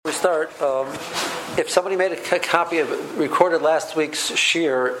start, if somebody made a copy of it, recorded last week's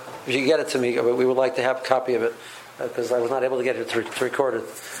shir, if you get it to me, we would like to have a copy of it because I was not able to get it to record it.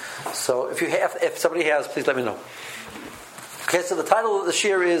 So if somebody has, please let me know. Okay, so the title of the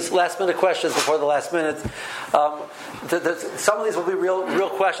shir is Last Minute Questions Before the Last Minute. Some of these will be real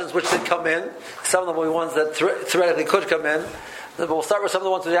questions which did come in. Some of them will be ones that theoretically could come in. But we'll start with some of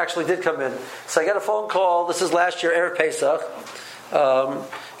the ones that actually did come in. So I got a phone call, this is last year, Erev Pesach,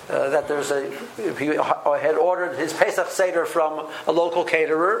 that he had ordered his Pesach Seder from a local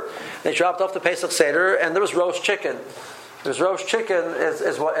caterer. They dropped off the Pesach Seder, and there was roast chicken. There's roast chicken as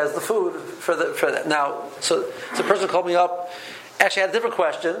the food for that. Now, so the person called me up, actually had a different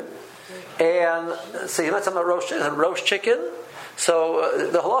question, and so you let someone roast chicken. So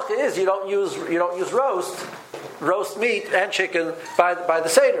the halacha is you don't use roast meat and chicken by the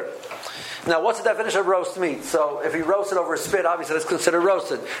Seder. Now, what's the definition of roast meat? So, if you roast it over a spit, obviously it's considered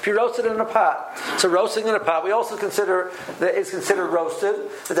roasted. If you roast it in a pot, so roasting in a pot, we also consider that it's considered roasted.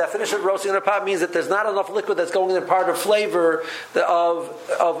 The definition of roasting in a pot means that there's not enough liquid that's going in part of flavor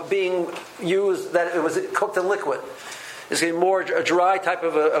of being used, that it was cooked in liquid. It's going to be more a dry type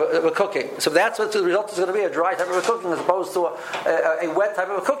of a cooking. So that's what the result is going to be, a dry type of a cooking as opposed to a wet type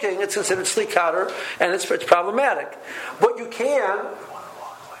of a cooking. It's considered slikkater, and it's problematic. But you can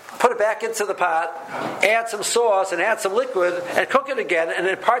put it back into the pot, add some sauce and add some liquid, and cook it again, and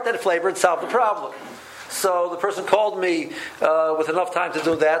impart that flavor and solve the problem. So the person called me with enough time to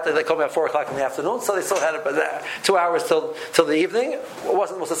do that. They called me at 4 o'clock in the afternoon, so they still had it 2 hours till the evening. It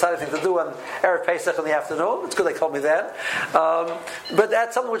wasn't the most exciting thing to do on Erev Pesach in the afternoon. It's good they called me that. But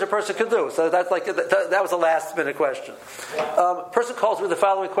that's something which a person could do. So that was a last minute question. Person calls me with the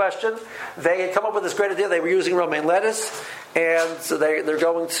following question. They had come up with this great idea. They were using romaine lettuce, and so they're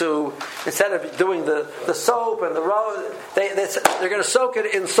going to, instead of doing the soap and the roe, they're going to soak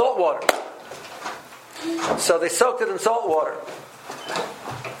it in salt water. So they soaked it in salt water.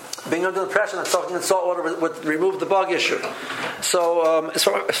 Being under the impression that soaking in salt water would remove the bug issue. So as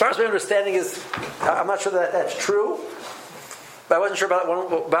far as my understanding is, I'm not sure that that's true. But I wasn't sure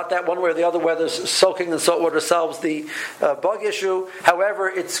about that one way or the other, whether soaking in salt water solves the bug issue. However,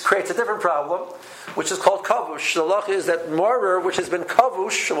 it creates a different problem, which is called kavush. The halacha is that morer, which has been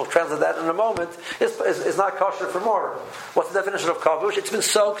kavush, and we'll translate that in a moment, is not kosher for morer. What's the definition of kavush? It's been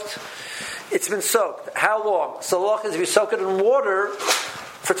soaked. It's been soaked. How long? So the halacha is if you soak it in water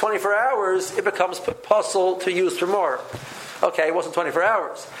for 24 hours, it becomes puzzle to use for morer. Okay, it wasn't 24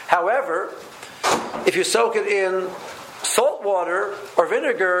 hours. However, if you soak it in salt water or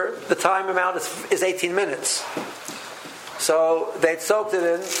vinegar, the time amount is 18 minutes. So they'd soaked it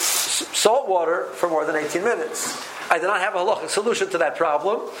in salt water for more than 18 minutes. I did not have a halachic solution to that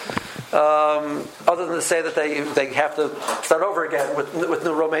problem, other than to say that they have to start over again with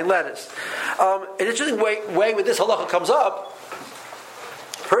new romaine lettuce. An interesting way when this halacha comes up,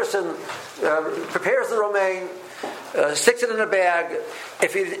 person prepares the romaine, sticks it in a bag.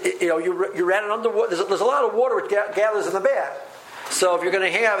 If you ran it under water, there's a lot of water which gathers in the bag. So if you're going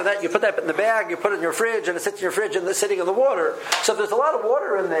to have that, you put that in the bag, you put it in your fridge, and it sits in your fridge and it's sitting in the water. So if there's a lot of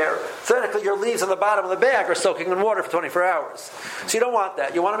water in there, theoretically your leaves on the bottom of the bag are soaking in water for 24 hours. So you don't want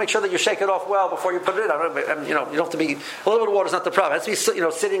that. You want to make sure that you shake it off well before you put it in. You don't have to be, a little bit of water is not the problem. It has to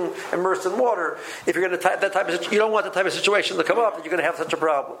be sitting immersed in water. If you're going to that type of, you don't want that type of situation to come up that you're going to have such a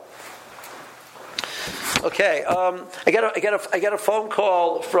problem. Okay, I get a phone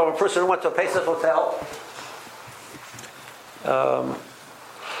call from a person who went to a Pesach hotel. And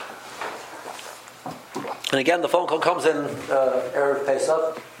again, the phone call comes in Erev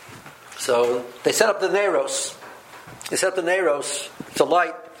Pesach. So they set up the Neiros. It's a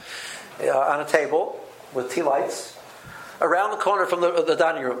light on a table with tea lights around the corner from the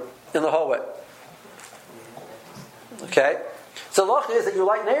dining room in the hallway. Okay, so the law is that you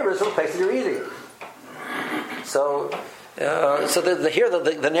light Neiros in the place that you're eating. So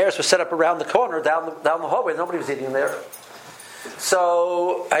the Neiros was set up around the corner down the hallway. Nobody was eating there.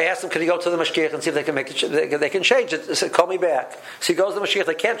 So I asked him, could he go to the mashgiach and see if they can make it? They can change it. He said, call me back. So he goes to the mashgiach.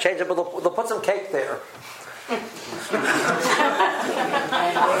 They can't change it, but they'll put some cake there.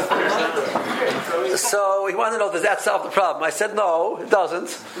 So he wanted to know, does that solve the problem? I said, no, it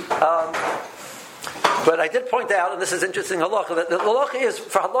doesn't. But I did point out, and this is interesting halacha, that the halacha is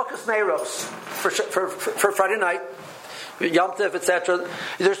for halakas neiros for Friday night, Yom Tov, etc.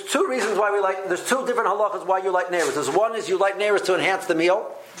 There's two reasons why there's two different halachas why you light neiros. There's one is you light neiros to enhance the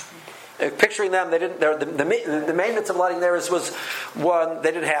meal, picturing them, they didn't. The main mitzvah of lighting neiros was one.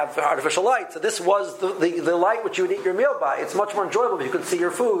 They didn't have artificial light, so this was the light which you would eat your meal by. It's much more enjoyable if you can see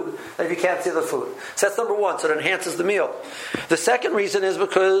your food than if you can't see the food. So that's number one. So it enhances the meal. The second reason is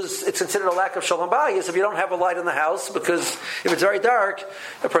because it's considered a lack of shalom bayis if you don't have a light in the house. Because if it's very dark,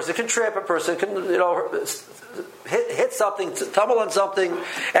 a person can trip, a person can hit something, tumble on something,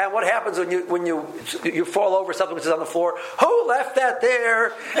 and what happens when you fall over something which is on the floor? Who left that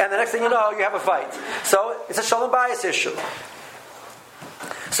there? And the next thing you know, you have a fight. So it's a shalom bayis issue.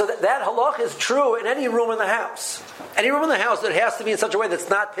 So that halach is true in any room in the house. Any room in the house, that has to be in such a way that's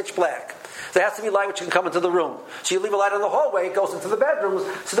not pitch black. There has to be light which can come into the room. So you leave a light in the hallway, it goes into the bedrooms,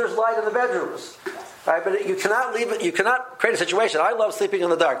 so there's light in the bedrooms. Right, but you cannot leave it. You cannot create a situation. I love sleeping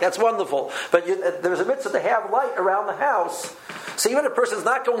in the dark. That's wonderful. But there's a mitzvah to have light around the house. So even if a person's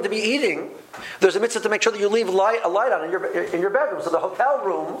not going to be eating, there's a mitzvah to make sure that you leave a light on in your bedroom. So the hotel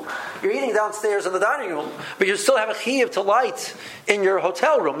room, you're eating downstairs in the dining room, but you still have a chiyuv to light in your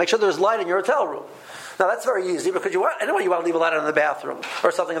hotel room. Make sure there's light in your hotel room. Now that's very easy because you want to leave a light on in the bathroom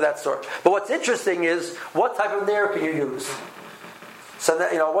or something of that sort. But what's interesting is what type of nair can you use. So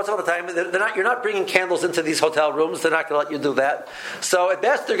that, once upon a time, you're not bringing candles into these hotel rooms. They're not going to let you do that. So at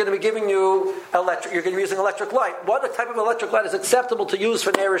best, they're going to be giving you electric. You're going to be using electric light. What type of electric light is acceptable to use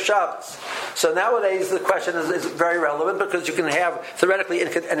for Neiros Shabbos? So nowadays, the question is very relevant because you can have theoretically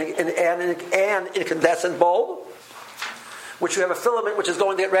an incandescent bulb, which you have a filament which is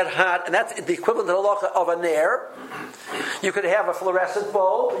going to get red hot, and that's the equivalent to the halacha of a nair. You could have a fluorescent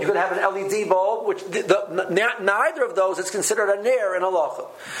bulb. You could have an LED bulb, which neither of those is considered a nair in halacha.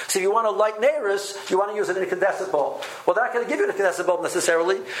 So if you want to light neiros, you want to use an incandescent bulb. Well, they're not going to give you an incandescent bulb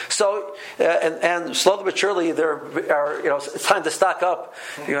necessarily. So and slowly but surely, it's time to stock up.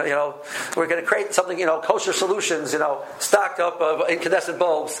 We're going to create something. Kosher Solutions. Stocked up of incandescent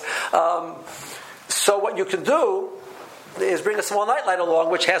bulbs. So what you can do is bring a small nightlight along,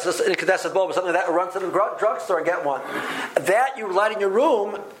 which has this incandescent bulb or something like that, or run to the drugstore and get one. That you light in your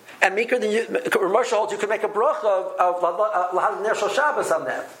room, and Mikra Ramosha holds you can make a bracha of Lahad Ner Shel Shabbos on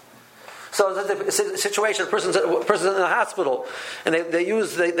that. So it's a situation, a person's in a hospital, and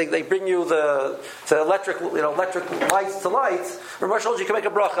they bring you the electric lights to light. Ramosha holds you can make a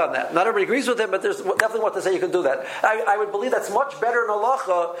bracha on that. Not everybody agrees with him, but there's definitely what to say you can do that. I would believe that's much better in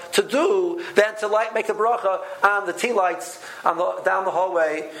halacha to do than to make a bracha on the tea lights down the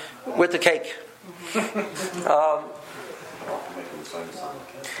hallway with the cake.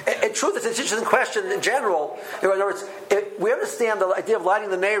 In truth, it's an interesting question in general. In other words, we understand the idea of lighting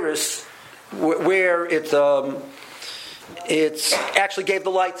the neiros, where it's actually gave the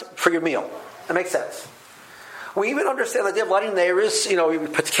light for your meal. That makes sense. We even understand the idea of lighting the neiros. You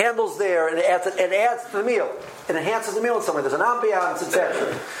put candles there, and it adds to the meal. It enhances the meal in some way. There's an ambiance,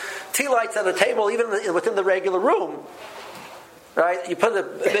 etc. Tea lights on the table, even within the regular room. Right? You put a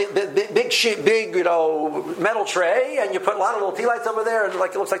big metal tray, and you put a lot of little tea lights over there, and it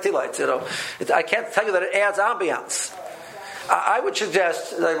looks like tea lights. I can't tell you that it adds ambiance. I would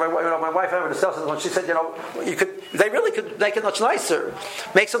suggest, my wife and I were discussing this one. She said, they really could make it much nicer.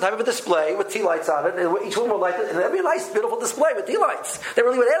 Make some type of a display with tea lights on it, and each one would light it, and that'd be a nice, beautiful display with tea lights. That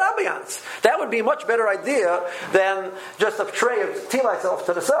really would add ambiance. That would be a much better idea than just a tray of tea lights off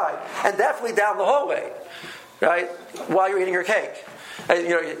to the side, and definitely down the hallway, right, while you're eating your cake.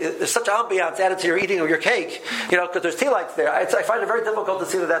 There's such ambiance added to your eating of your cake, because there's tea lights there. I find it very difficult to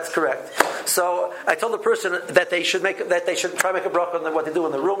see that that's correct. So I told the person that they should try to make a bracha on what they do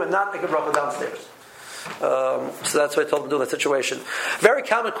in the room and not make a bracha downstairs. So that's what I told them to do in that situation. Very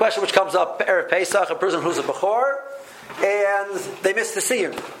common question which comes up Erev Pesach: a person who's a bechor and they miss the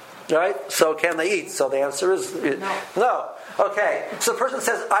siyum. Right? So can they eat? So the answer is no. Okay. So the person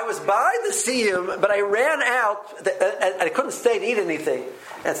says, I was by the siyum, but I ran out and I couldn't stay to eat anything.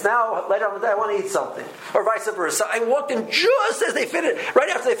 And it's now later on in the day I want to eat something. Or vice versa. I walked in just as they finished, right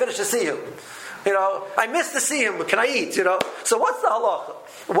after they finished the siyum. I missed the siyum, but can I eat? So what's the halacha?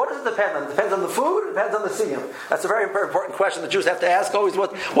 What does it depend on? It depends on the food, it depends on the siyum. That's a very important question the Jews have to ask always.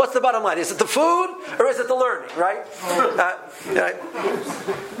 What's the bottom line? Is it the food or is it the learning, right?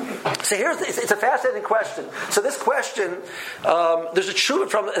 So it's a fascinating question. So this question, there's a true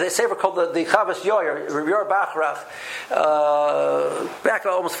from the sefer called the Chavas Yoyer, Rabbi Yor Bachrach, back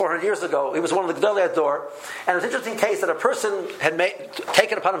almost 400 years ago. He was one of the Gedolei Hador, and it was an interesting case that a person had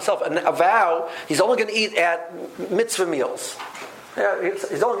taken upon himself a vow. He's only going to eat at mitzvah meals.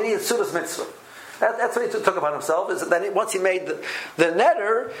 He's only going to eat at Sudas mitzvah. That's what he took upon himself. Is that then once he made the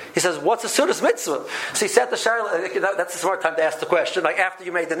neder, he says, "What's a sudas mitzvah?" So he set the shaila. That's a smart time to ask the question, like after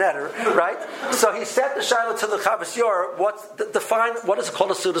you made the neder, right? So he set the shaila to the Chavos Yor. Define what is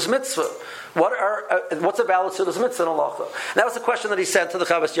called a sudas mitzvah? What's a valid sudas mitzvah in halacha? And that was the question that he sent to the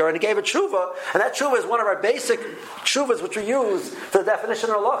Chavos Yor, and he gave a tshuva, and that tshuva is one of our basic tshuvas which we use for the definition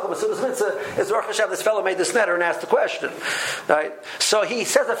of halacha. But sudas mitzvah is Baruch Hashem, this fellow made this neder and asked the question, right? So he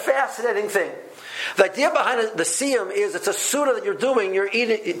says a fascinating thing. The idea behind the siyum is it's a suda that you're doing, you're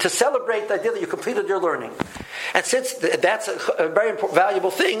eating to celebrate the idea that you completed your learning. And since that's a very important,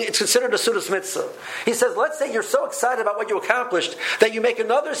 valuable thing, it's considered a sudas mitzvah. He says, let's say you're so excited about what you accomplished that you make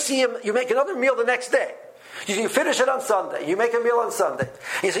another siyum, you make another meal the next day. You finish it on Sunday. You make a meal on Sunday.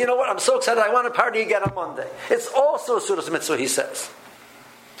 He says, you know what, I'm so excited, I want to party again on Monday. It's also a sudas mitzvah, he says.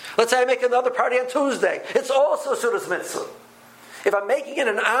 Let's say I make another party on Tuesday. It's also a sudas mitzvah. If I'm making it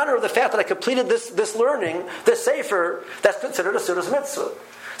in honor of the fact that I completed this learning, this sefer, that's considered a sudas mitzvah.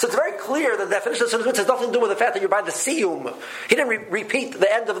 So it's very clear that the definition of sudas mitzvah has nothing to do with the fact that you're by the siyum. He didn't repeat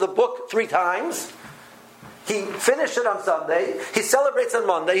the end of the book 3 times. He finished it on Sunday. He celebrates on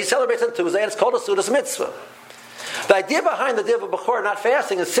Monday. He celebrates on Tuesday, and it's called a sudas mitzvah. The idea behind the div of Bechor not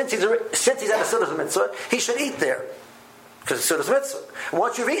fasting is since he's at a sudas mitzvah, he should eat there because it's sudas mitzvah. And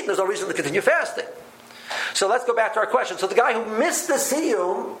once you've eaten, there's no reason to continue fasting. So let's go back to our question. So the guy who missed the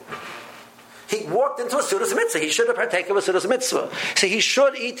siyum, he walked into a sudas mitzvah. He should have partaken of a sudas mitzvah. So he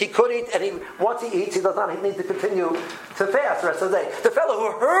should eat, he could eat, and once he eats, he does not need to continue to fast the rest of the day. The fellow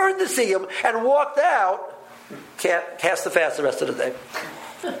who heard the siyum and walked out has to fast the rest of the day.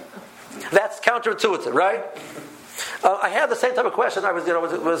 That's counterintuitive, right? I had the same type of question. I was the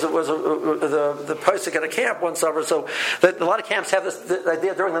posik at a camp one summer. So a lot of camps have this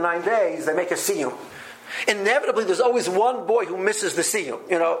idea during the 9 days they make a siyum. Inevitably, there's always one boy who misses the siyum.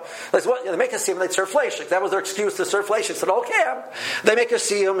 They make a siyum, they serve fleishik. That was their excuse to serve fleishik to the whole camp. They make a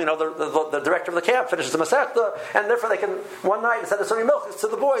siyum. The director of the camp finishes the masechta, and therefore they can one night instead of serving milk to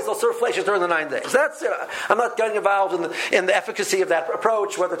the boys, they'll serve fleishik during the 9 days. That's I'm not getting involved in the efficacy of that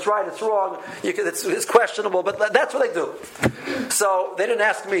approach. Whether it's right, it's wrong. It's questionable, but that's what they do. So they didn't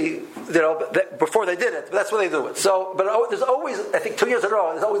ask me, before they did it. But that's what they do it. So, but there's always, I think 2 years in a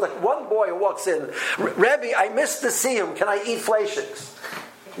row, there's always like one boy who walks in. Rebbe, I missed the siyum. Can I eat fleishiks?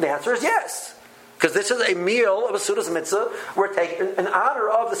 The answer is yes. Because this is a meal of a sudas mitzvah we're taking in honor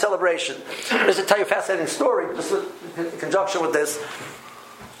of the celebration. Just to tell you a fascinating story, just in conjunction with this.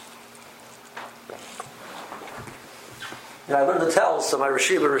 I learned the tells, so my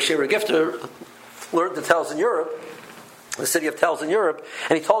Rashiva Gifter learned the tells in Europe, the city of Telz in Europe,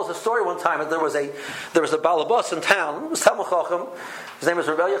 and he told us a story one time that there was a balabas in town. It was Talmud Chacham. His name was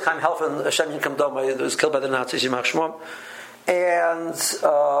Rebbe Chaim Helfen, Hashem Yinkam Doma. He was killed by the Nazis, Yimach Shmom. And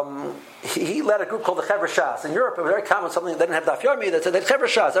he led a group called the Chevra Shas. In Europe, it was very common, something that didn't have Daf Yomi, that said that Chevra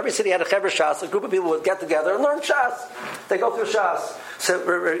Shas. Every city had a Chevra Shas. A group of people would get together and learn Shas. They go through Shas. So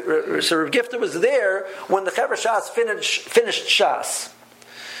Rav Gifter was there when the Chevra Shas finished Shas.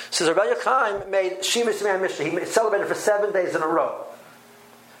 So Rebbe Chaim made Shiva Simei Mishnah. He celebrated for 7 days in a row.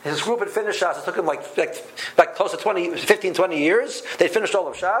 His group had finished Shas. It took him like close to 15, 20 years. They finished all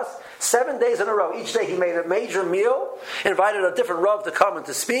of Shas. 7 days in a row. Each day he made a major meal, invited a different Rav to come and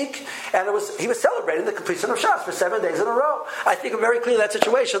to speak, and he was celebrating the completion of Shas for 7 days in a row. I think very clearly that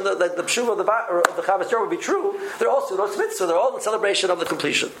situation, the Pshuva of the Chavos Yor would be true. They're all Sudos Mitzvah. They're all in celebration of the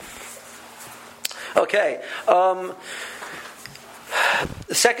completion. Okay.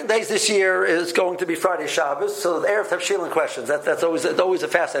 The second days this year is going to be Friday Shabbos, so the Erev Tavshilin questions. That's always a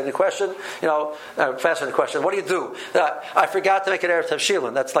fascinating question. Fascinating question. What do you do? I forgot to make an Erev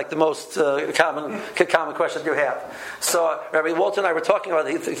Tavshilin. That's like the most common question you have. So Rabbi Walter and I were talking about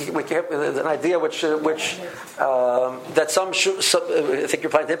an idea which that some I think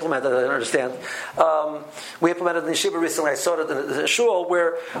you're planning to implement. I don't understand. We implemented in the yeshiva recently. I saw it in the shul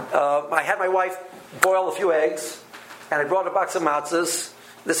where I had my wife boil a few eggs. And I brought a box of matzahs.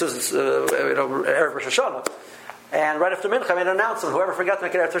 This was Erev Rosh Hashanah. And right after Mincha, I made an announcement. Whoever forgot to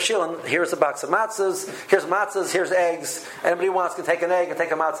make an Erev Tavshilin, here's a box of matzahs, here's eggs. Anybody who wants can take an egg and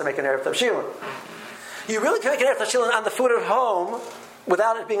take a matzah and make an Erev Tavshilin. You really can make an Erev Tavshilin on the food at home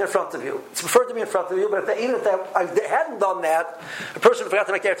without it being in front of you. It's preferred to be in front of you, but even if I hadn't done that, a person who forgot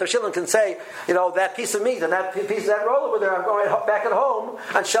to make Erev Tavshilin can say, that piece of meat and that piece of that roll over there, I'm going back at home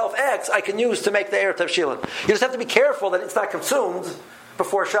on shelf X, I can use to make the Erev Tavshilin. You just have to be careful that it's not consumed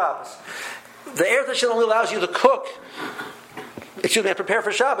before Shabbos. The Erev Tavshilin only allows you to cook, and prepare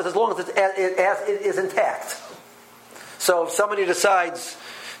for Shabbos as long as it is intact. So if somebody decides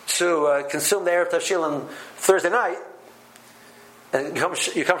to consume the Erev Tavshilin Thursday night, And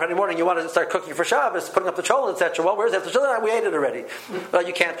you come Friday morning, you want to start cooking for Shabbos, putting up the cholent, etc. Well, where's the cholent? We ate it already. Well,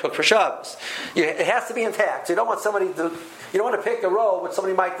 you can't cook for Shabbos. It has to be intact. So you don't want to pick a roll which one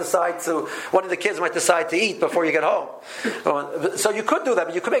of the kids might decide to eat before you get home. So you could do that,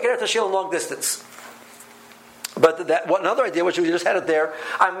 but you could make it Eretz Tashilin long distance. But another idea, which we just had it there,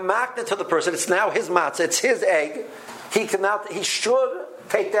 I'm magnet to the person. It's now his matzah. It's his egg. He should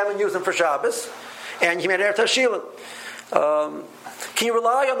take them and use them for Shabbos, and he made Eretz Tashilin. Can you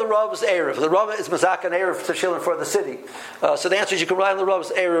rely on the Rav's Erev? The Rav is Mazak and Erev Tashilin for the city. So the answer is you can rely on the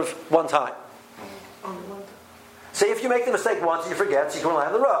Rav's Erev one time. Say if you make the mistake once and you forget, so you can rely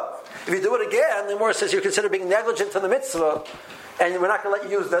on the Rav. If you do it again, the Gemara says you consider being negligent in the mitzvah, and we're not going to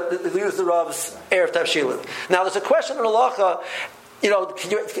let you use the Rav's Erev Tashilin. Now there's a question in halacha. Do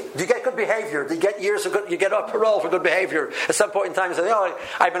you get good behavior? Do you get years of good? You get a parole for good behavior. At some point in time, you say,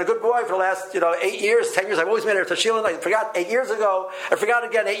 I've been a good boy for the last 8 years, 10 years. I've always made Erev Tashilin. I forgot 8 years ago. I forgot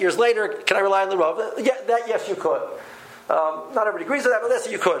again 8 years later. Can I rely on the Rav? Yes, you could. Not everybody agrees with that, but yes,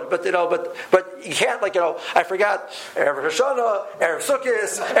 you could. But you can't I forgot Erev Hashanah, Erev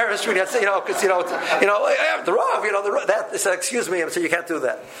Sukkot, Erev Shmini, because the Rav, that. Excuse me, so you can't do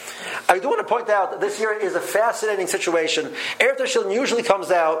that. I do want to point out that this year is a fascinating situation. Erev Tashilin usually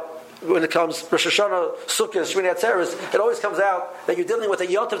comes out when it comes Rosh Hashanah, Sukkot, Shmini Atzeres. It always comes out that you're dealing with a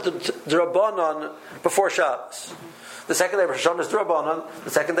Yontif D'Rabbanan before Shabbos. The second day of Rosh Hashanah is D'Rabbanan.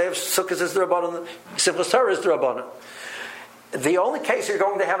 The second day of Sukkot is D'Rabbanan. Simchas Torah is D'Rabbanan. The only case you're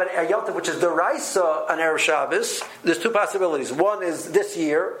going to have a Yontif which is D'Oraisa on Erev Shabbos, there's two possibilities. One is this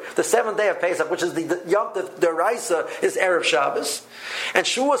year, the 7th day of Pesach, which is the Yontif D'Oraisa, is Erev Shabbos. And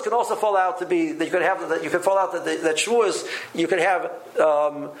Shavuos can also fall out to be that that Shavuos you could have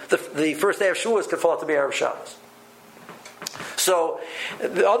the first day of Shavuos could fall out to be Erev Shabbos. So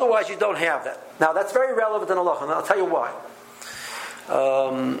otherwise you don't have that. Now that's very relevant in halacha, and I'll tell you why.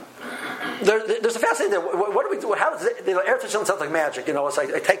 There's a fascinating thing. What do we do? How does Erev Tashilin sounds like magic? It's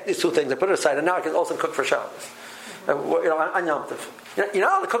like I take these two things, I put it aside, and now I can also cook for Shabbos. On Yom Tov. You're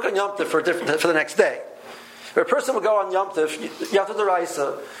not allowed to cook on Yom Tov for the next day. But a person will go on Yom Tov, Yom Tov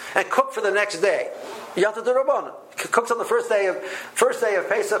D'Oraisa, and cook for the next day. Yom Tov D'Rabbanan. Cooks on the first day of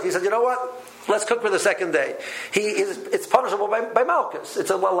Pesach. He said, you know what? Let's cook for the second day. It's punishable by Malchus. It's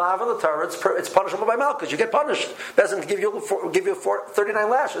a lav in the Torah. It's punishable by Malchus. You get punished. Doesn't give you 39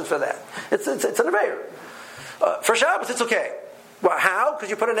 lashes for that. It's an aveir. For Shabbos, it's okay. Well, how? Because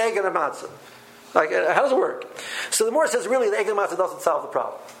you put an egg in a matzah. How does it work? So the Gemara says, really, the egg in the matzah doesn't solve the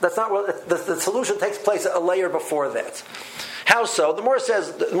problem. That's not what the solution takes place a layer before that. How so? The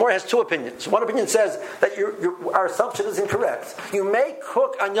Gemara has two opinions. One opinion says that our assumption is incorrect. You may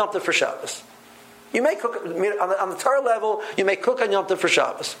cook on Yom Tov for Shabbos. You may cook on the Torah level. You may cook on Yom Tov for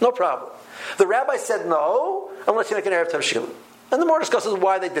Shabbos. No problem. The rabbi said no, unless you make an Erev Tashilin. And the Gemara discusses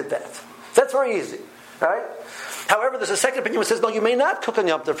why they did that. That's very easy, right? However, there's a second opinion which says no, you may not cook on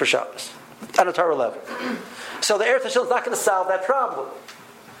Yom Tov for Shabbos on a Torah level. So the Erev Tashilin is not going to solve that problem.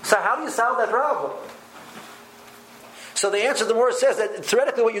 So how do you solve that problem? So the answer, the Gemara says that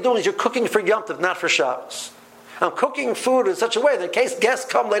theoretically what you're doing is you're cooking for Yom Tov, not for Shabbos. I'm cooking food in such a way that in case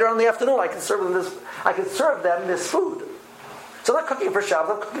guests come later on in the afternoon, I can serve them this food. So I'm not cooking for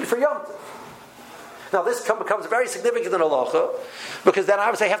Shabbos, I'm cooking for Yom Tov. Now this becomes very significant in halacha, because then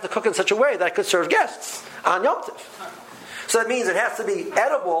obviously I have to cook in such a way that I could serve guests on Yom Tov. So that means it has to be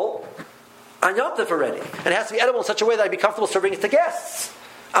edible on Yom Tov already. It has to be edible in such a way that I'd be comfortable serving it to guests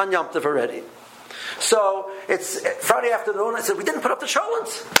on Yom Tov already. So it's Friday afternoon. I said, we didn't put up the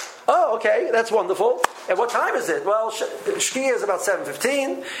cholent. Oh, okay, that's wonderful. And what time is it? Well, Shkia is about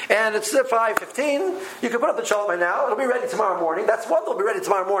 7:15, and it's 5:15. You can put up the cholent by now. It'll be ready tomorrow morning. That's wonderful. It'll be ready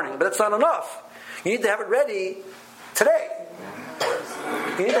tomorrow morning, but that's not enough. You need to have it ready today.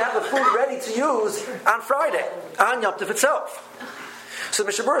 You need to have the food ready to use on Friday, on Yom Tov itself. So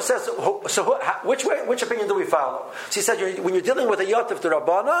Mishnah Berurah says, which opinion do we follow? So he said, when you're dealing with a Yontif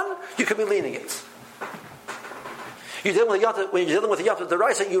D'Rabbanan, you can be lenient. When you're dealing with a Yontif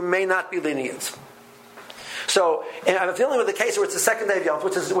D'Oraisa, you may not be lenient. So, and I'm dealing with a case where it's the second day of Yom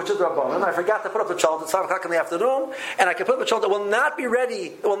Tov, which is Rabbanan. I forgot to put up the cholent at 7 o'clock in the afternoon, and I can put up the cholent that will not be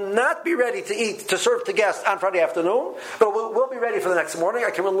ready to eat, to serve to guests on Friday afternoon, but it will be ready for the next morning.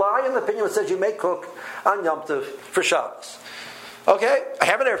 I can rely on the opinion that says you may cook on Yom Tov for Shabbos. Okay, I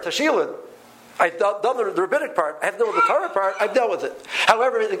have an Erev Tashilin. I've done the rabbinic part. I have dealt with the Torah part. I've dealt with it.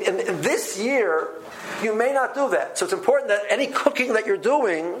 However, in this year, you may not do that. So it's important that any cooking that you're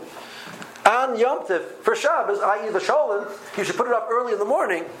doing on Yom Tov for Shabbos, i.e. the cholent, you should put it up early in the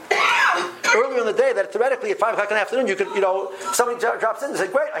morning, earlier in the day, that theoretically at 5 o'clock in the afternoon, you could, somebody drops in and says,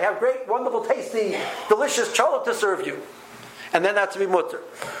 great, I have great, wonderful, tasty, delicious cholent to serve you. and then that to be mutter.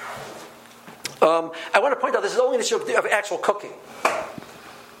 I want to point out this is only an issue of actual cooking.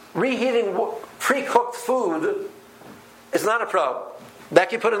 Reheating pre-cooked food is not a problem. That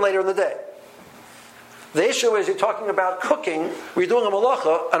can be put in later in the day. The issue is you're talking about cooking, where you're doing a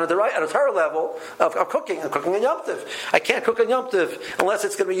malacha on a Torah level of cooking in Yom Tov. I can't cook on Yom Tov unless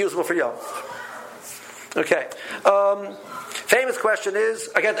it's going to be usable for Yom Tov. Okay. Famous question is,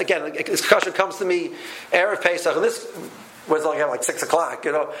 again, this question comes to me, Erev Pesach, and this was like 6 o'clock,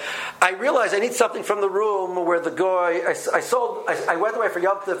 I realized I need something from the room where the goy, I went away for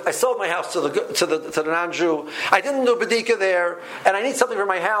Yom Tov, I sold my house to the non-Jew, I didn't do Bedika there, and I need something for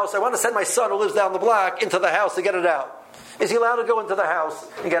my house, I want to send my son who lives down the block into the house to get it out. Is he allowed to go into the house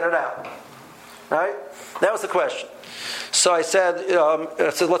and get it out? Right? That was the question. So I said,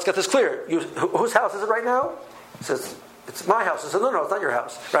 let's get this clear. Whose house is it right now? He says, it's my house. I said, no, it's not your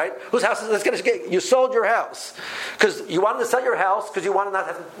house, right? Whose house is it? Let's get it. You sold your house because you wanted to sell your house because you wanted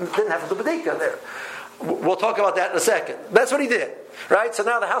didn't have to do Bedika there. We'll talk about that in a second. That's what he did, right? So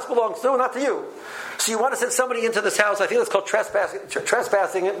now the house belongs to, not to you. So you want to send somebody into this house? I think it's called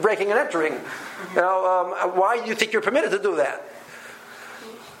trespassing, breaking and entering. Why do you think you're permitted to do that?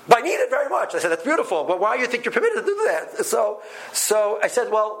 I need it very much. I said, that's beautiful, but why do you think you're permitted to do that? So I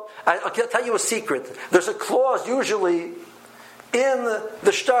said, well, I'll tell you a secret. There's a clause usually in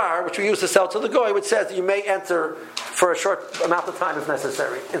the shtar, which we use to sell to the goy, which says that you may enter for a short amount of time if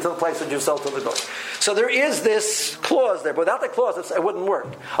necessary into the place that you sell to the goy. So there is this clause there, but without that clause, it wouldn't work.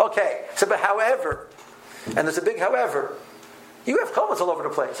 Okay, so but however, and there's a big however, you have chometz all over the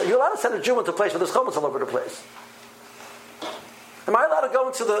place. Are you allowed to send a Jew into a place where there's chometz all over the place? Am I allowed to go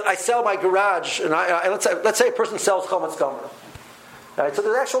into I sell my garage, and let's say a person sells chometz gomer. Right, so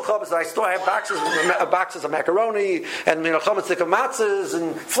there's actual chometz. I have boxes of macaroni, and chometz stick of matzahs,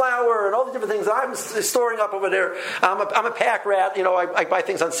 and flour, and all the different things that I'm storing up over there. I'm a pack rat. I buy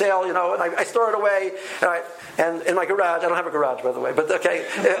things on sale. And I store it away. And in my garage, I don't have a garage, by the way, but okay.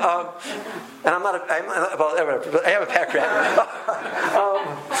 And I'm not. But I have a pack rat.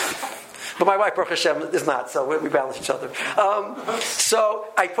 But my wife, Baruch Hashem, is not, so we balance each other. So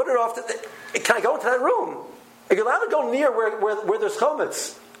I put it off. Can I go into that room? Are you allowed to go near where there's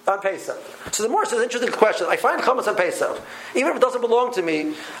chometz on Pesach? So the more it's an interesting question. I find chometz on Pesach, even if it doesn't belong to me.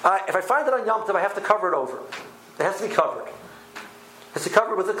 If I find it on Yom Tov, I have to cover it over. It has to be covered. It has to be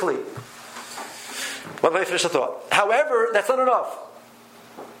covered with a kli. Well, let me finish the thought. However, that's not enough.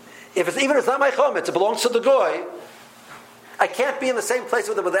 Even if it's not my chometz, it belongs to the goy. I can't be in the same place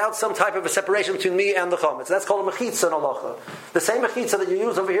with it without some type of a separation between me and the chometz. That's called a mechitza in halacha. The same mechitza that you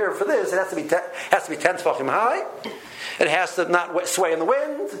use over here for this, it has to be 10 tefachim high. It has to not sway in the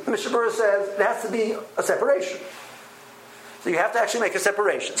wind. Mishnah Berurah says it has to be a separation. So you have to actually make a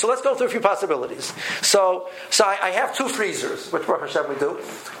separation. So let's go through a few possibilities. So I have 2 freezers, which Baruch Hashem we do.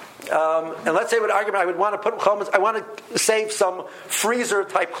 And let's say with argument I would want to put chometz. I want to save some freezer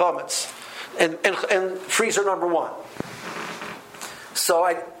type chometz in freezer number 1. So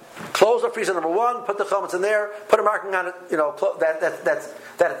I close up freezer number 1, put the chometz in there, put a marking on it.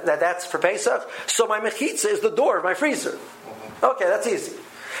 That's for Pesach. So my mechitza is the door of my freezer. Okay, that's easy.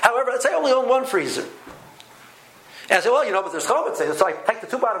 However, let's say I only own 1 freezer. And I say, but there's chometz there. So I take the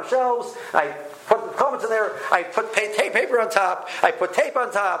 2 bottom shelves, I put the chometz in there, I put paper on top, I put tape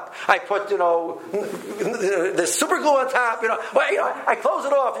on top, I put, the super glue on top, I close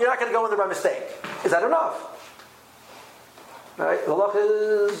it off, you're not going to go in there by mistake. Is that enough? All right, the look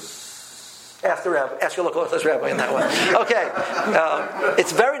is ask the rabbi. Ask your local rabbi in that one. Okay,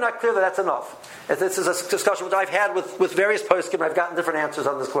 it's very not clear that that's enough. This is a discussion which I've had with various poskim. I've gotten different answers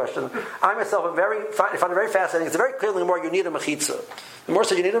on this question. I myself find it very fascinating. It's very clearly more you need a mechitza. The more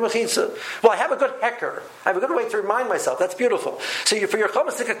so you need a mechitza. Well, I have a good hecker. I have a good way to remind myself. That's beautiful. So for your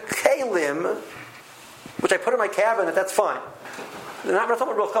chometz stick a kalim, which I put in my cabinet, that's fine. I'm not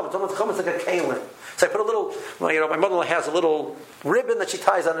talking about real chometz. I'm talking about like a kalim. So I put a little, my mother-in-law has a little ribbon that she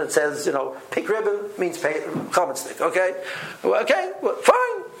ties on it. It says, pink ribbon means chometz stick. Okay? Okay? Well,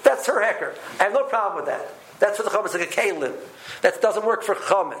 fine. That's her hecker. I have no problem with that. That's for the chometz like a kalim. That doesn't work for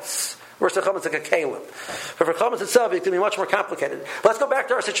chometz. Works for chometz like a kalim. But for chometz itself, it can be much more complicated. But let's go back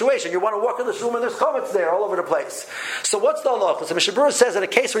to our situation. You want to walk in this room and there's chometz there all over the place. So what's the halacha? So Mishnah Berurah says in a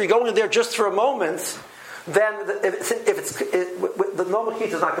case where you're going in there just for a moment, then the normal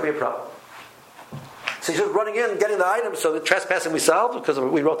mechitza is not going to be a problem. So he's just running in, getting the items, so the trespassing we solved, because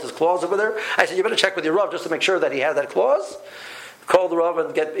we wrote this clause over there. I said, you better check with your Rav just to make sure that he has that clause. Call the Rav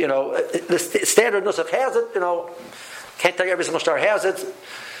and get, the standard nusach has it, can't tell you every single star has it.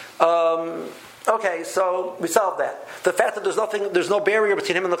 Okay, so we solved that. The fact that there's no barrier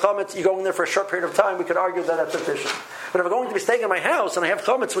between him and the chametz, you're going there for a short period of time, we could argue that that's sufficient. But if I'm going to be staying in my house and I have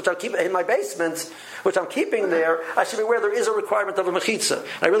chametz, which I keep in my basement, which I'm keeping there, I should be aware there is a requirement of a mechitza.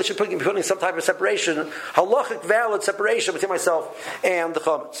 And I really should be putting some type of separation, halachic valid separation between myself and the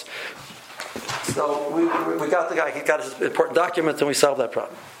chametz. So we got the guy, he got his important document, and we solved that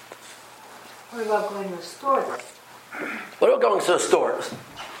problem. What about going to a store? What about going to a store?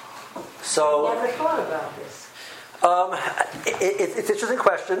 So, I never thought about this. It's an interesting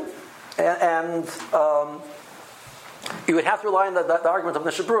question, and you would have to rely on the argument of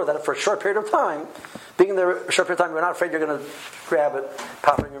Mishnah Berurah that for a short period of time, being there a short period of time, you're not afraid you're going to grab it,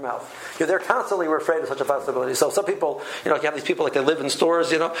 pop it in your mouth. You're there constantly, we're afraid of such a possibility. So some people, you have these people like they live in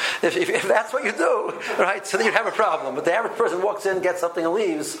stores, if that's what you do, right, so then you'd have a problem. But the average person walks in, gets something and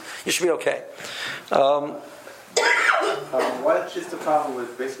leaves, you should be okay. What's just the problem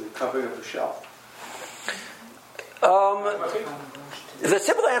with basically covering up the shelf? The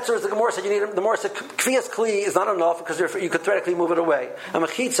simple answer is the Gemara said Kviyas Kli is not enough because you could theoretically move it away. A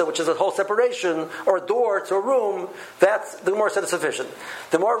mechitza, which is a whole separation, or a door to a room, the Gemara said it's sufficient.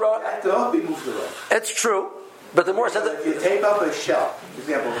 The more don't be moved away. It's true. But the more said that if you tape up a shelf, for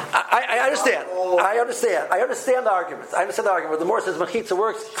example. I understand. I understand the argument. The more says mechitza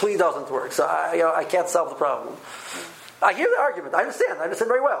works, Kli doesn't work. So I can't solve the problem. I hear the argument. I understand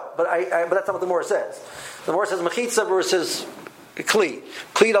very well. But that's not what the more says. The more says mechitza versus Kli.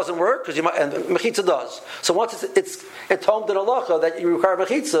 Kli doesn't work and mechitza does. So once it's honed in halacha that you require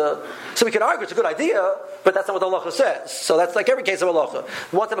mechitza, so we can argue it's a good idea, but that's not what the halacha says. So that's like every case of halacha.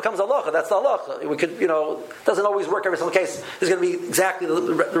 Once it becomes halacha, that's the halacha. We could, doesn't always work every single case. There's going to be exactly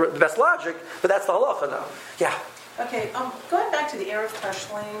the best logic, but that's the halacha now. Yeah. Okay. Going back to the Erev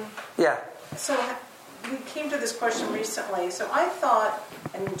Tashlim. Yeah. So we came to this question recently. So I thought,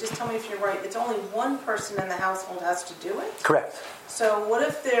 and just tell me if you're right, it's only one person in the household has to do it? Correct. So what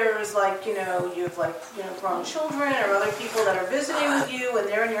if there's you have grown children or other people that are visiting with you and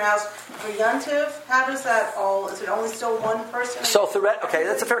they're in your house for Yontiv? How does that all, is it only still one person? So okay,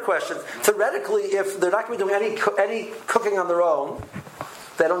 that's a fair question. Theoretically, if they're not going to be doing any cooking on their own,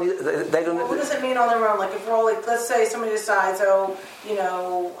 they don't. Well, what does it mean on their own? Like if we're all let's say somebody decides, I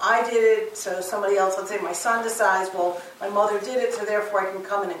did it, so somebody else, let's say my son decides, well, my mother did it, so therefore I can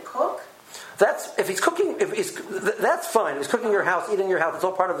come in and cook. If he's cooking, that's fine. If he's cooking in your house, eating in your house, it's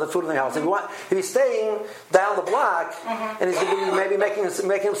all part of the food in the house. If he's staying down the block and he's going to be maybe making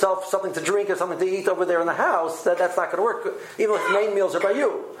himself something to drink or something to eat over there in the house, that's not going to work. Even if the main meals are by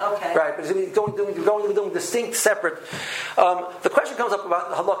you, okay, right? But he's going to be doing distinct, separate. The question comes up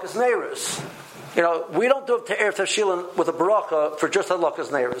about halakas neiros. We don't do Erev Tavshilin with a baracha for just halakas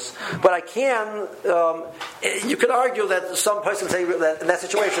neiros. But I can, you could argue that some person say that in that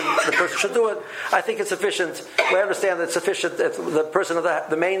situation the person should do it. I think it's sufficient. We understand that it's sufficient if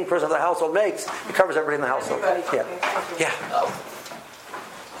the main person of the household makes, it covers everybody in the household.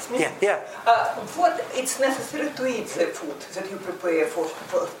 What it's necessary to eat the food that you prepare for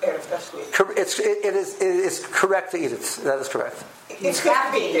Erev Tashlim? It is correct to eat it. That is correct. It's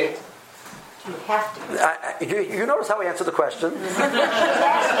have to eat it. You have to. You notice how I answered the question?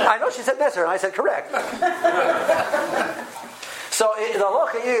 I know she said necessary, and I said correct. So the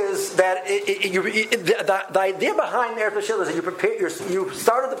halacha is that the idea behind Erev Tashil is that you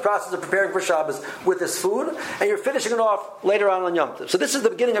started the process of preparing for Shabbos with this food, and you're finishing it off later on Yom Tov. So this is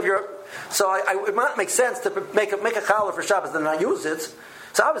the beginning of your. So it might make sense to make a challah for Shabbos and not use it.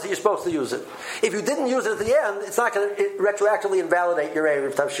 So obviously you're supposed to use it. If you didn't use it at the end, it's not going to retroactively invalidate your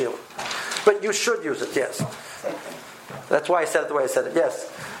Erev Tavshil. But you should use it, yes. That's why I said it the way I said it, yes.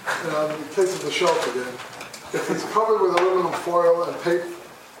 In case of the shelf again, if it's covered with aluminum foil and tape,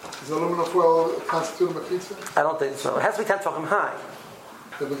 does aluminum foil constitute a mechitza? I don't think so. It has to be 10 tefachim high.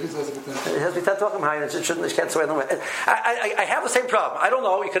 The mechitza has to be 10 tefachim. It has to be 10 tefachim high, and it can't sway the wind. I have the same problem. I don't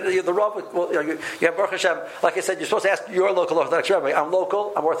know. The Rav, you have Baruch Hashem. Like I said, you're supposed to ask your local Orthodox rabbi. I'm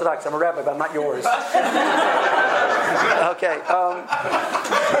local. I'm Orthodox. I'm a rabbi, but I'm not yours. Okay.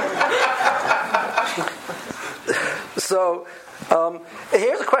 So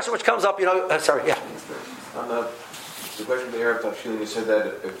here's a question which comes up. Sorry. Yeah. On the question of the Erev Tavshilin, you said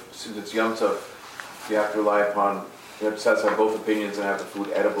that since it's Yom Tov, you have to rely upon. You have to satisfy both opinions and have the food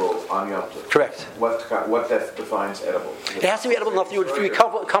edible on Yom Tov. Correct. What defines edible? It has to be edible enough that you would be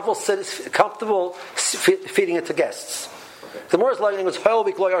comfortable feeding it to guests. The more is learning was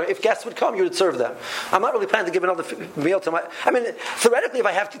if guests would come, you would serve them. I'm not really planning to give another meal to my. I mean, theoretically, if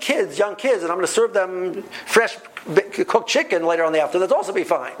I have kids, young kids, and I'm going to serve them fresh cooked chicken later on the afternoon, that'd also be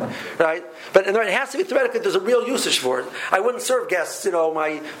fine, right? But and there has to be theoretically. There's a real usage for it. I wouldn't serve guests,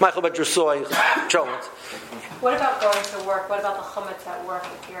 my Michael Bedrusoy cholent. What about going to work? What about the chametz at work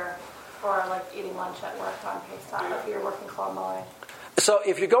if you're, or like eating lunch at work on Pesach if you're working Chol Moed? So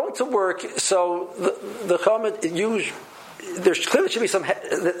if you're going to work, so the chametz there clearly should be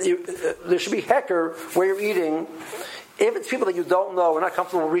there should be hecker where you're eating. If it's people that you don't know, we're not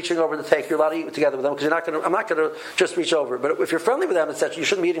comfortable reaching over to take, you're allowed to eat together with them because I'm not going to just reach over. But if you're friendly with them, etc., you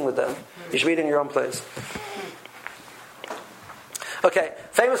shouldn't be eating with them. You should be eating in your own place. Okay,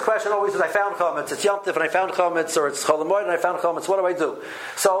 famous question always is, I found chametz, it's Yom Tov, and I found chametz, or it's Chol Moed, and I found chametz, what do I do?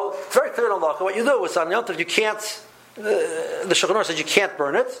 So, it's very clear in Allah, what you do is on Yom Tov, you can't, the Shulchan Aruch says you can't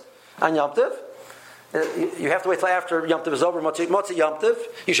burn it on Yom Tov. You have to wait till after Yom Tov is over, Motzi Yom Tov,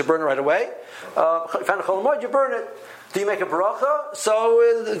 you should burn it right away. You found Chol Moed, you burn it. Do you make a bracha? So,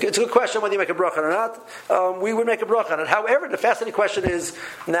 it's a good question whether you make a bracha or not. We would make a bracha on it. However, the fascinating question is,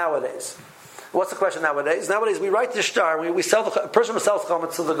 nowadays. What's the question nowadays? Nowadays, we write the shtar. We sell a person who sells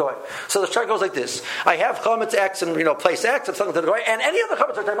chametz to the goy. So the shtar goes like this: I have chametz X and place X. I'm selling to the goy, and any other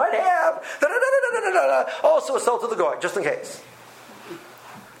chametz I might have also is sold to the goy, just in case.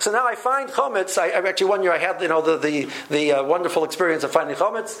 So now I find chametz. I actually one year I had the wonderful experience of finding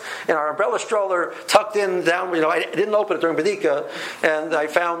chametz in our umbrella stroller tucked in down. I didn't open it during Bedika, and I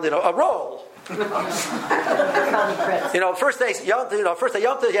found a roll. First day Yom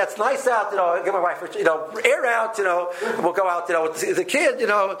Tov, yeah, it's nice out. Get my wife, air out. We'll go out, with the kid,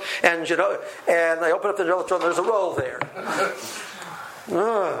 and I open up the umbrella stroller. There's a roll there.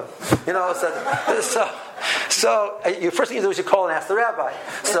 So first thing you do is you call and ask the rabbi.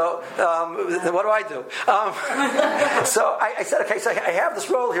 So what do I do? So I said, okay, so I have this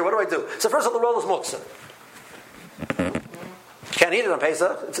roll here. What do I do? So first of all, the roll is muktzah. Can't eat it on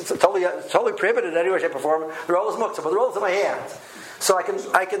Pesach. It's totally prohibited in any way, shape, or form. The roll is muktzah, but the roll is in my hand, so I can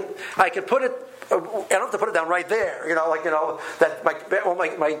put it. I don't have to put it down right there. That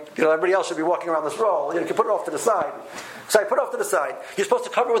everybody else should be walking around this roll. You can put it off to the side. So I put it off to the side. You're supposed to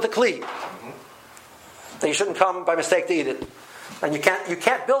cover it with a kli. That you shouldn't come by mistake to eat it, and you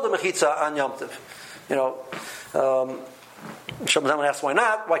can't build a mechitza on Yom Tov. Someone asks, why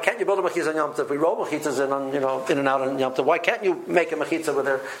not? Why can't you build a mechitza on Yom Tov? We roll mechitzas in and out on Yom Tov. Why can't you make a mechitza with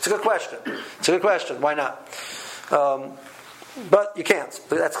there? It's a good question. Why not? But you can't.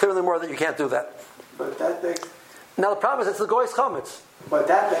 That's clearly more that you can't do that. But that begs. Now the problem is it's the goy's chametz. But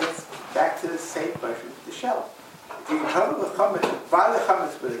that begs back to the same question: the shell. If you cover the chametz, buy the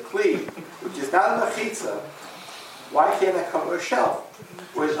chametz with a kli, which is not a mechitza, why can't I cover a shell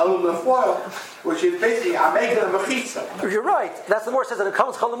with aluminum foil, which is basically, I'm making a mechitza? You're right. That's the more says that it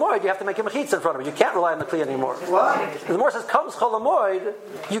comes Chol Moed, you have to make a mechitza in front of it. You can't rely on the kli anymore. What? The more says comes Chol Moed,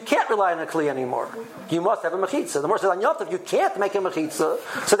 you can't rely on the kli anymore. You must have a mechitza. The more says on Yom Tov, you can't make a mechitza,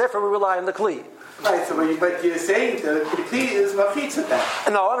 so therefore we rely on the kli. Right, so but you're saying that the kli is mechitza then?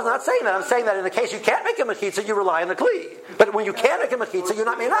 No, I was not saying that. I'm saying that in the case you can't make a mechitza, you rely on the kli. But when you can't make a mechitza, you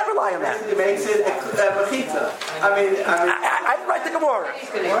may not rely on that. It makes it a mechitza. I didn't write the Gemara.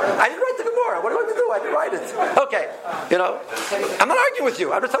 What do I do? I didn't write it. Okay, I'm not arguing with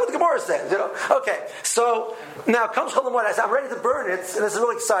you. I'm just telling what the Gemara says. Okay, so now comes Chol Moed. I said I'm ready to burn it, and this is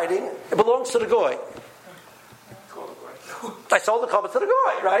really exciting. It belongs to the goy. I sold the chametz to the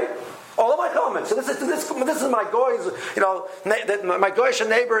goy, right? All of my chametz. So this is my goy's, my goyish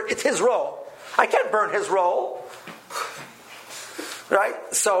neighbor. It's his roll. I can't burn his roll, right?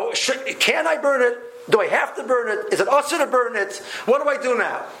 So can I burn it? Do I have to burn it? Is it usher to burn it? What do I do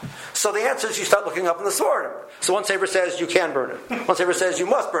now? So the answer is you start looking up in the Svardim. So one saver says you can burn it. One saver says you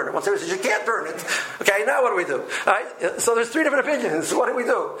must burn it. One saver says you can't burn it. Okay, now what do we do? All right? So there's three different opinions. What do we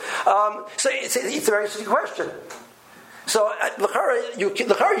do? So it's a very interesting question. So l'chara, you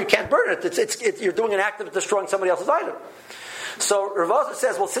can't burn it. You're doing an act of destroying somebody else's item. So Rav Elazar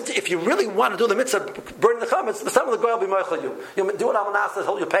says, well, since if you really want to do the mitzvah burning the chametz, the son of the goy will be moichel you. You'll do it on Manasseh,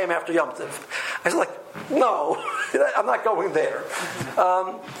 you'll pay him after Yom Tov. I was like, no, I'm not going there.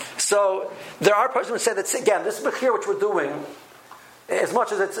 So there are persons who say that again, this mechira which we're doing, as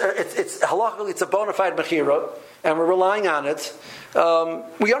much as it's halakhically it's a bona fide mechira, and we're relying on it.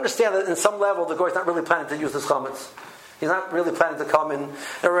 We understand that in some level the goy is not really planning to use this chametz. He's not really planning to come in.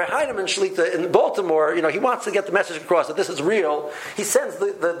 Rabbi Heinemann Shlita in Baltimore, he wants to get the message across that this is real. He sends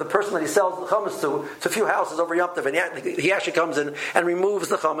the person that he sells the chametz to a few houses over Yom Tov, and he actually comes in and removes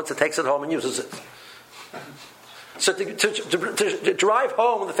the chametz and takes it home and uses it. So to drive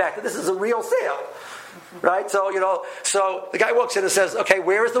home the fact that this is a real sale, Right? So the guy walks in and says, okay,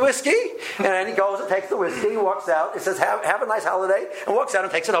 where is the whiskey? And he goes and takes the whiskey, walks out, and says, have a nice holiday, and walks out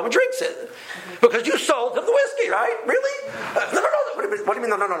and takes it home and drinks it. Because you sold him the whiskey, right? Really? No. What do you mean,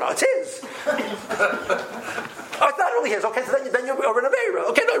 no, it's his. Oh, it's not really his. Okay, so then you're over in Aveira.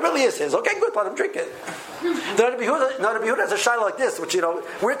 Okay, no, it really is his. Okay, good, let him drink it. The Rabbi Yehuda has a shiloh like this, which,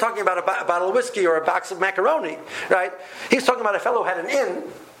 we're talking about a bottle of whiskey or a box of macaroni, right? He's talking about a fellow who had an inn,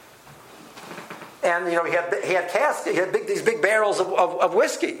 and, he had casks, he had these big barrels of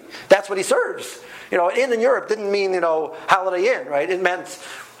whiskey. That's what he serves. An inn in Europe didn't mean, Holiday Inn, right? It meant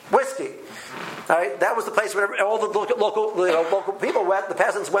whiskey. Right? That was the place where all the local people went, the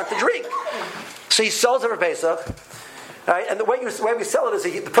peasants went to drink. So he sells it for Pesach, right? And the way we sell it is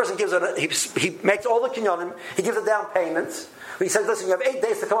the person gives it. He makes all the kinyonim. He gives a down payment. He says, "Listen, you have 8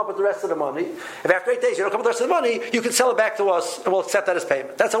 days to come up with the rest of the money. If after 8 days you don't come up with the rest of the money, you can sell it back to us, and we'll accept that as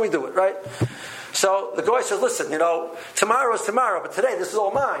payment." That's how we do it, right? So the guy says, "Listen, tomorrow is tomorrow, but today this is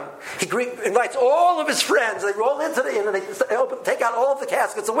all mine." He invites all of his friends. They roll into the inn and they take out all of the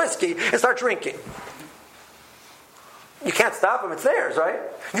caskets of whiskey and start drinking. You can't stop him. It's theirs, right?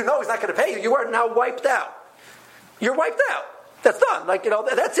 He's not going to pay you. You are now wiped out. You're wiped out. That's done.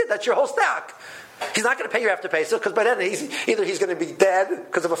 That's it. That's your whole stock. He's not going to pay you after Pesach because by then he's going to be dead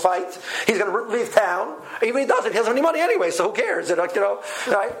because of a fight. He's going to leave town. Even if he doesn't, he doesn't have any money anyway. So who cares?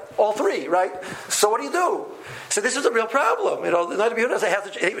 Right? All three, right? So what do? So this is a real problem.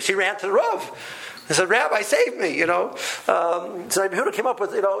 She ran to the Rav. He said, "Rabbi, save me." So Rabbi Yehuda came up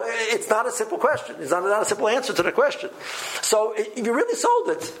with, it's not a simple question. It's not a simple answer to the question. So you really sold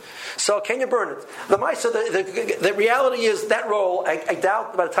it. So can you burn it? The reality is that roll. I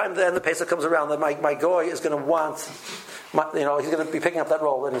doubt by the time the end of Pesach comes around that my goy is going to want. He's going to be picking up that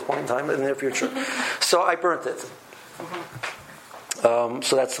roll at this point in time in the near future. So I burnt it.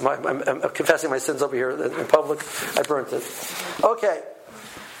 So that's I'm confessing my sins over here in public. I burnt it. Okay.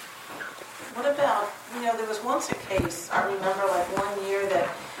 What about, there was once a case, I remember 1 year that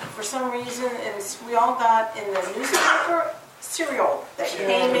for some reason, we all got in the newspaper cereal that came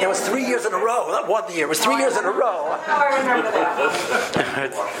in. It was 3 years in a row, not 1 year, it was 3 years in a row. Oh, I remember that.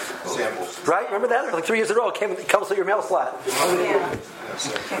 Right? Remember that? 3 years in a row, it comes to your mail slot. Yeah.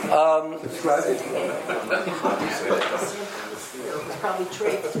 It was probably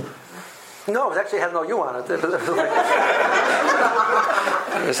tricked. No, it actually had no U on it.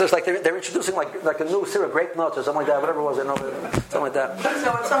 It's just like they're introducing like a new cereal, grape nuts or something like that, whatever it was, something like that.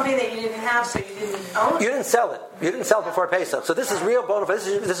 So it's something that you didn't have, so you didn't own it? You didn't sell it. You didn't sell it before Pesach. So this is real bona fide.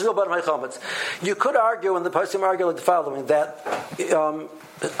 This is real bona fide chametz. You could argue, and the person argued the following, that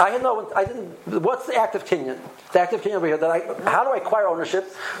what's the active kinyan? The active kinyan over here, how do I acquire ownership?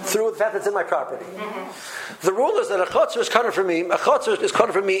 Through the fact that it's in my property. Mm-hmm. The rule is that a chotzer is covered for me. A chotzer is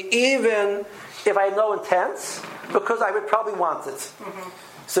covered for me even if I have no intent, because I would probably want it. Mm-hmm.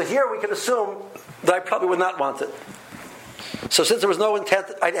 So here we can assume that I probably would not want it. So since there was no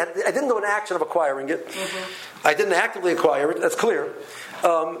intent, I didn't do an action of acquiring it. Mm-hmm. I didn't actively acquire it, that's clear.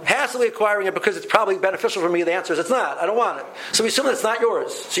 Passively acquiring it because it's probably beneficial for me, the answer is it's not. I don't want it. So we assume that it's not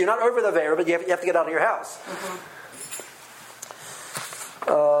yours. So you're not over the Aveira, but you have to get out of your house. Mm-hmm.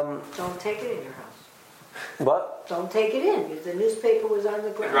 Don't take it in your house. What? Don't take it in. The newspaper was on the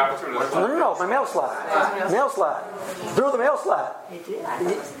ground. No, my mail slot. Mail slot. Through the mail slot. It did. I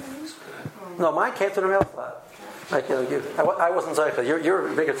thought it was in the newspaper. No, mine came through the mail slot. I wasn't sorry, you're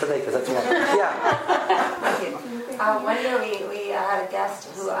bigger today because that's one. Yeah. One year we had a guest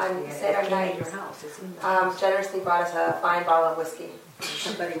who on Seder night generously brought us a fine bottle of whiskey.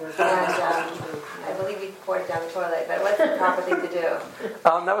 Somebody was and I believe we poured it down the toilet, but what's the proper thing to do?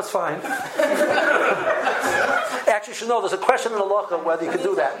 That was fine. Actually, you should know there's a question in the law of whether you can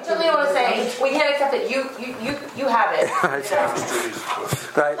do that. You totally want to say we can't accept it. You have it.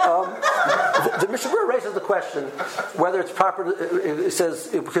 Right. The Mishnah Berurah raises the question whether it's proper. It says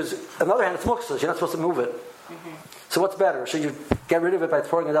because on the other hand, it's muktzah. You're not supposed to move it. Mm-hmm. So what's better? Should you get rid of it by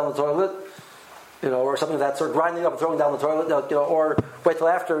throwing it down the toilet? Or something of that sort, grinding up and throwing down the toilet, or wait till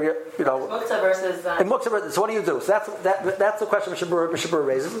after, Muktzah versus... So what do you do? So that's the question Mishnah Berurah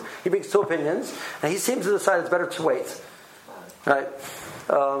raises. He brings two opinions, and he seems to decide it's better to wait. Right?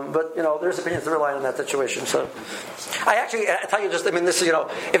 But, there's opinions that rely on that situation. So, I tell you this is,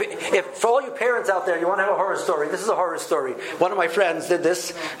 if for all you parents out there, you want to have a horror story, this is a horror story. One of my friends did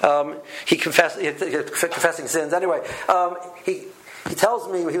this. He confessing sins. Anyway, he tells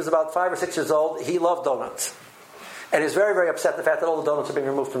me when he was about 5 or 6 years old, he loved donuts. And he was very, very upset at the fact that all the donuts are being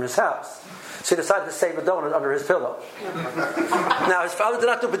removed from his house. So he decided to save a donut under his pillow. Now his father did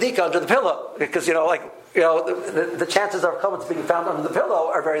not do bedika under the pillow because the chances of chametz being found under the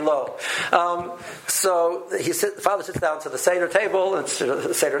pillow are very low. So the father sits down to the Seder table, and it's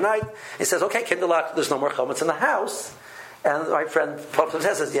the Seder night. He says, "Okay, Kinderlach, there's no more chametz in the house." And my friend Pope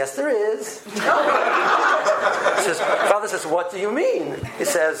says, "Yes, there is." Father says, "What do you mean?" He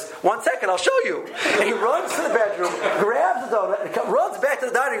says, "1 second, I'll show you." And he runs to the bedroom, grabs the donut, and runs back to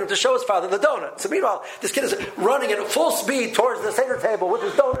the dining room to show his father the donut. So meanwhile, this kid is running at full speed towards the Seder table with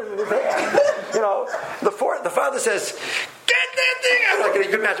his donut in his hand. The father says, "Get that thing out!" You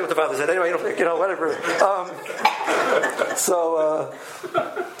can imagine what the father said. Anyway, whatever.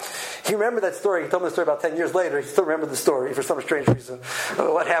 He remembered that story. He told me the story about 10 years later. He still remembered the story for some strange reason.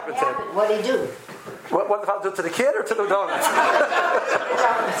 What happened to him? What did he do? What did the father do to the kid or to the donuts?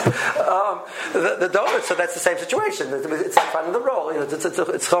 The donuts. So that's the same situation. It's like finding the roll.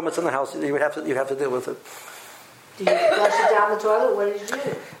 It's chametz in the house. You have to deal with it. Did you flush it down the toilet? What did you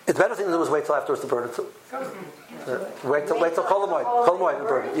do? The better thing to do was wait till afterwards to burn it. Wait till Cholamoid to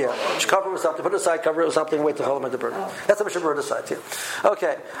burn it. Yeah, just cover it with something. Put it aside. Cover it with something. Wait till Cholamoid to burn it. That's what Mishnah Berurah decides here.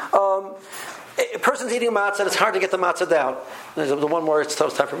 Okay. A person's eating matzah and it's hard to get the matzah down. There's the one more. It's time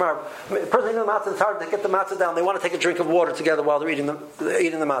for Marv. A person eating the matzah, it's hard to get the matzah down. They want to take a drink of water together while they're eating the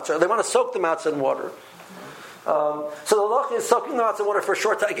matzah. They want to soak the matzah in water. So the halacha is soaking the matzah in water for a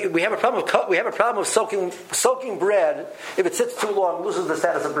short time. We have a problem of soaking bread. If it sits too long, it loses the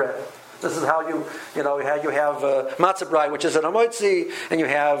status of bread. This is how you have matzah brei, which is an amotzi, and you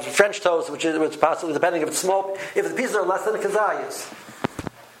have French toast, which possibly, depending if it's small, if the pieces are less than a kazayas.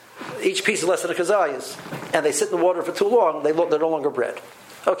 Each piece is less than a kazayas, and they sit in the water for too long, they're no longer bread.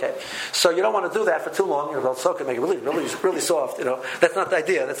 Okay, so you don't want to do that for too long. They'll soak it, make it really soft. That's not the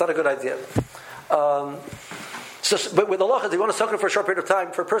idea. That's not a good idea. But with the halacha, if you want to soak it for a short period of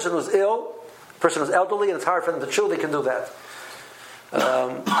time, for a person who's ill, a person who's elderly, and it's hard for them to chew, they can do that.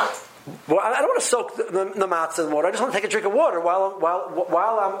 Well, I don't want to soak the matzah in water. I just want to take a drink of water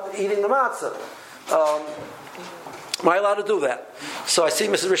while I'm eating the matzah. Am I allowed to do that? So I see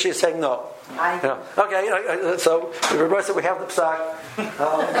Mrs. Rishi is saying no. Okay, so Rabbi said we have the psak.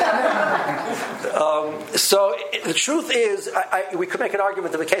 So the truth is, we could make an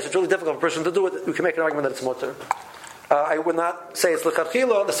argument in the case it's really difficult for a person to do it. We can make an argument that it's mutter. I would not say it's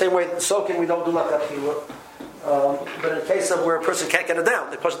lechatchila. The same way soaking, we don't do lechatchila. But in a case of where a person can't get it down,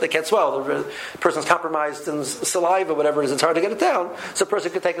 they can't swallow, the person's compromised in saliva, whatever it is, it's hard to get it down. So a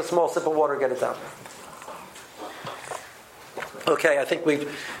person could take a small sip of water and get it down. Okay, I think we've.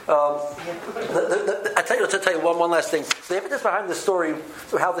 I'll tell you one last thing. The evidence behind this story,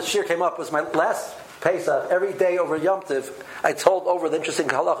 how the shir came up, was my last Pesach. Every day over Yom Tiv, I told over the interesting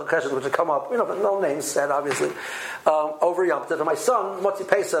halacha questions which had come up. But no names said, obviously, over Yom Tiv. And my son, Motzi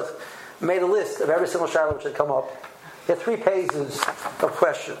Pesach, made a list of every single shayla which had come up. He had 3 pages of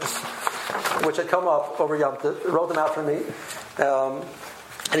questions which had come up over Yom Tiv. He wrote them out for me,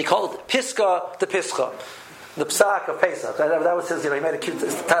 and he called it Piska the Pischa. The psak of Pesach. That was his, he made a cute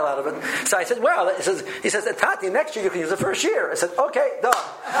title out of it. So I said, well, he says, Tati, next year you can use it for a year. I said, okay, done.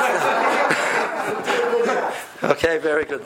 Okay, very good.